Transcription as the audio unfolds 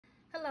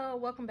Hello,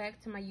 welcome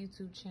back to my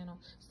YouTube channel.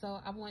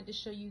 So I wanted to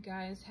show you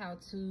guys how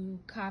to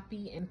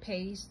copy and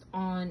paste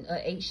on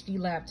a HD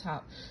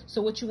laptop.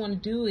 So what you want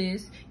to do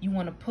is you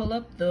want to pull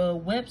up the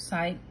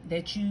website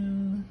that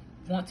you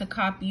want to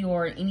copy,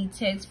 or any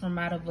text from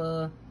out of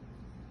a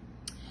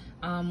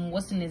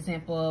what's an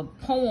example, a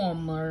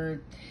poem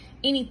or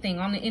anything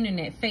on the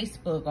internet,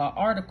 Facebook or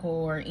article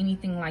or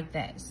anything like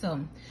that.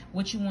 So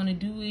what you want to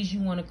do is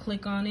you want to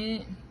click on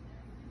it,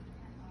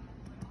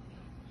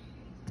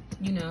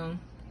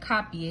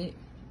 copy it,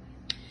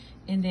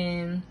 and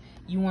then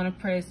you want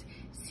to press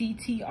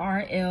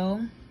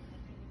CTRL,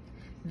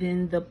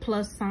 then the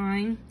plus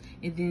sign,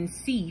 and then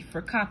C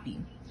for copy.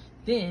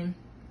 Then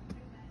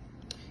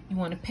you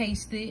want to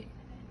paste it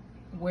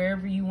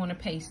wherever you want to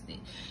paste it.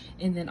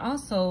 And then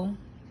also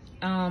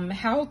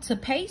how to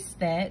paste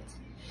that,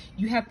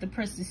 you have to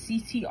press the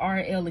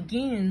CTRL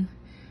again,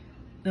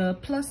 the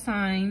plus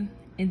sign,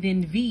 and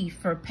then V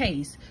for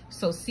paste.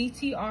 So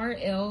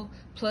CTRL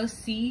plus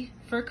C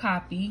for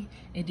copy,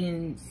 and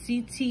then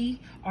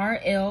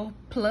CTRL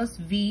plus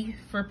V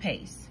for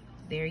paste.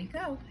 There you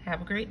go.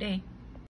 Have a great day.